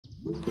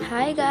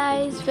Hi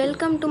guys,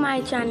 welcome to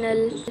my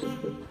channel.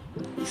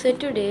 So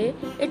today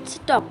it's a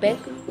topic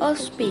of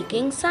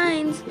speaking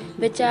signs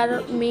which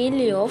are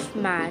mainly of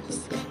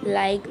maths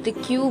like the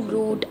cube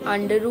root,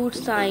 under root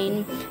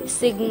sign,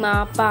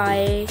 sigma,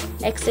 pi,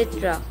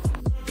 etc.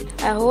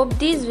 I hope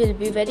these will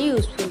be very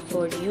useful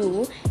for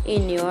you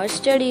in your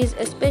studies,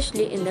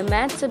 especially in the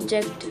math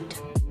subject.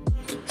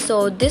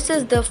 So this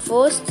is the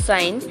first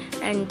sign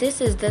and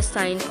this is the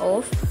sign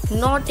of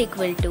not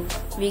equal to.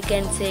 We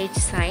can say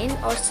it's sign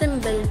or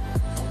symbol.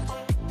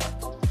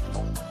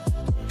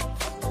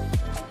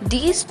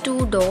 These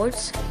two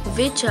dots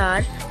which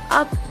are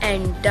up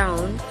and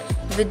down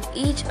with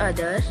each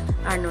other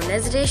are known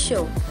as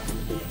ratio.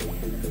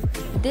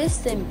 This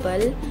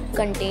symbol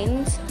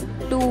contains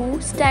two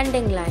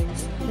standing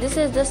lines. This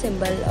is the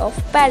symbol of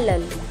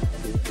parallel.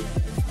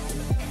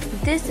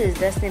 This is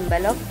the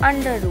symbol of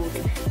under root.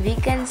 We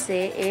can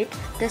say it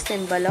the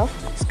symbol of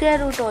square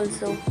root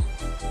also.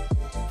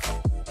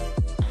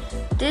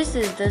 This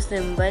is the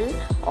symbol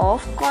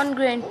of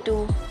congruent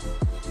to.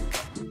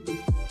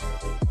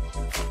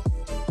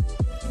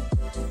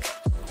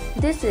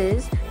 This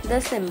is the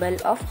symbol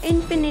of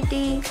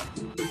infinity,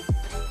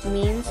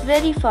 means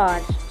very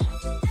far.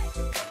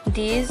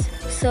 This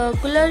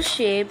circular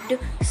shaped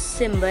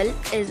symbol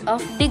is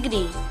of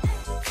degree.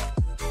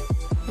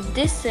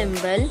 This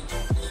symbol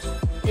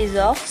is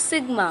of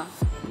sigma.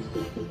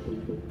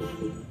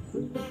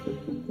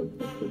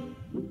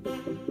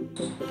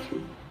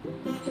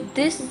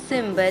 This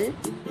symbol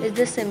is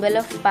the symbol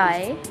of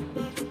pi.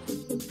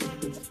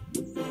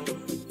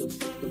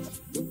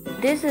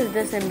 This is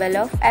the symbol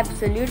of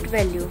absolute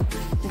value.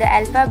 The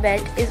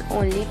alphabet is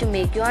only to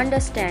make you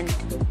understand.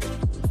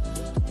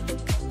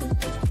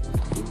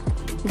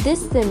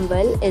 This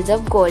symbol is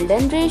of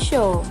golden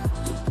ratio.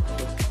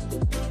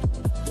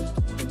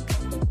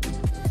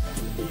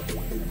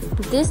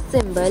 This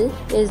symbol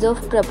is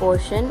of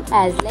proportion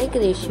as like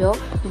ratio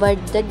but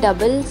the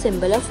double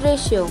symbol of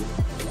ratio.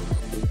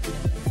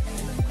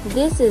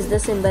 This is the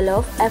symbol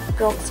of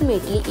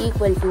approximately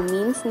equal to,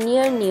 means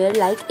near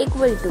like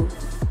equal to.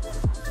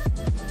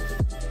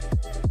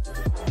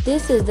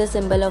 This is the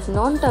symbol of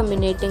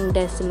non-terminating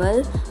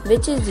decimal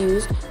which is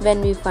used when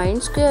we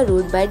find square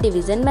root by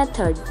division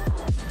method.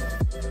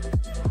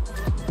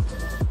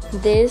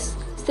 This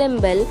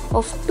symbol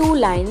of two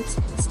lines,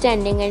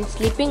 standing and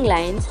sleeping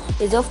lines,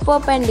 is of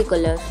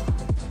perpendicular.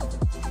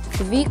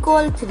 We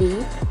call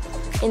 3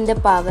 in the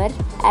power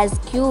as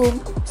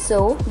cube,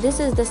 so this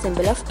is the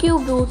symbol of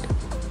cube root.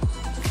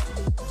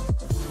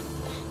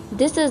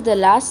 This is the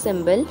last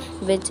symbol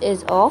which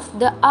is of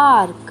the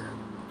arc,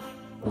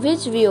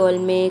 which we all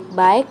make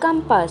by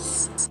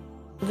compass.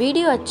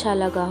 Video अच्छा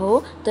लगा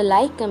हो तो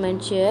like,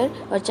 comment, share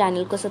और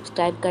channel को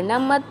subscribe करना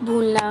मत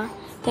भूलना.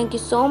 Thank you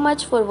so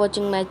much for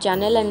watching my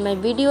channel and my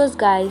videos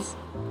guys.